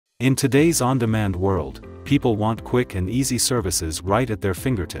In today's on-demand world, people want quick and easy services right at their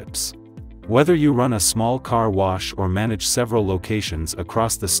fingertips. Whether you run a small car wash or manage several locations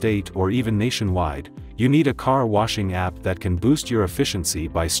across the state or even nationwide, you need a car washing app that can boost your efficiency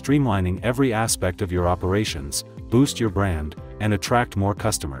by streamlining every aspect of your operations, boost your brand, and attract more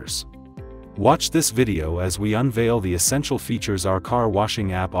customers. Watch this video as we unveil the essential features our car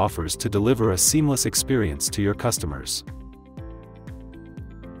washing app offers to deliver a seamless experience to your customers.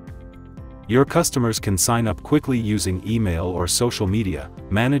 Your customers can sign up quickly using email or social media,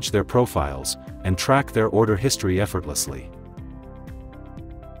 manage their profiles, and track their order history effortlessly.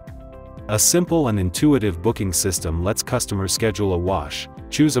 A simple and intuitive booking system lets customers schedule a wash,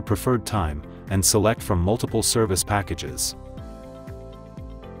 choose a preferred time, and select from multiple service packages.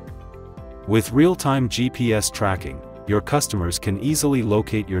 With real-time GPS tracking, your customers can easily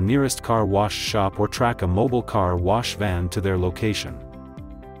locate your nearest car wash shop or track a mobile car wash van to their location.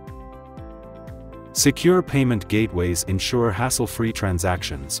 Secure payment gateways ensure hassle-free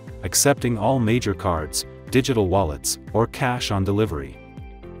transactions, accepting all major cards, digital wallets, or cash on delivery.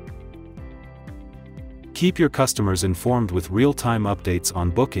 Keep your customers informed with real-time updates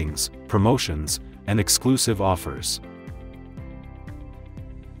on bookings, promotions, and exclusive offers.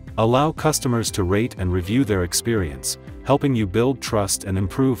 Allow customers to rate and review their experience, helping you build trust and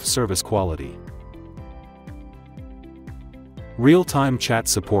improve service quality. Real-time chat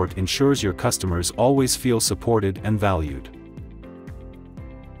support ensures your customers always feel supported and valued.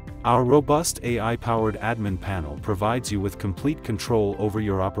 Our robust AI-powered admin panel provides you with complete control over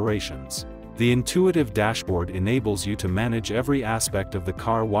your operations. The intuitive dashboard enables you to manage every aspect of the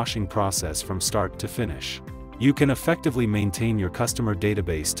car washing process from start to finish. You can effectively maintain your customer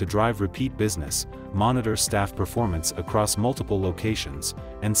database to drive repeat business, monitor staff performance across multiple locations,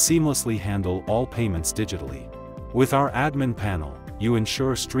 and seamlessly handle all payments digitally. With our admin panel, you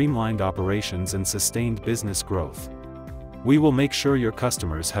ensure streamlined operations and sustained business growth. We will make sure your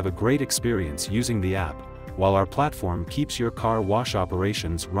customers have a great experience using the app, while our platform keeps your car wash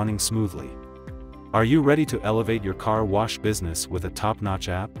operations running smoothly. Are you ready to elevate your car wash business with a top-notch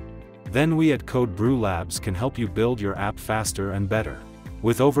app? Then we at Code Brew Labs can help you build your app faster and better.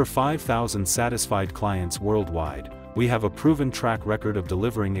 With over 5,000 satisfied clients worldwide, we have a proven track record of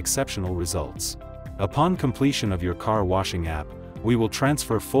delivering exceptional results. Upon completion of your car washing app, we will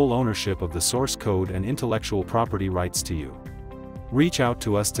transfer full ownership of the source code and intellectual property rights to you. Reach out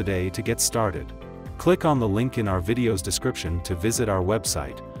to us today to get started. Click on the link in our video's description to visit our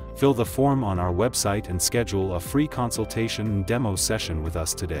website, fill the form on our website and schedule a free consultation and demo session with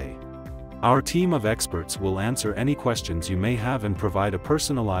us today. Our team of experts will answer any questions you may have and provide a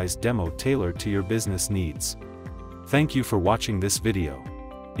personalized demo tailored to your business needs. Thank you for watching this video.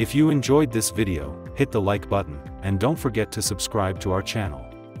 If you enjoyed this video, hit the like button, and don't forget to subscribe to our channel.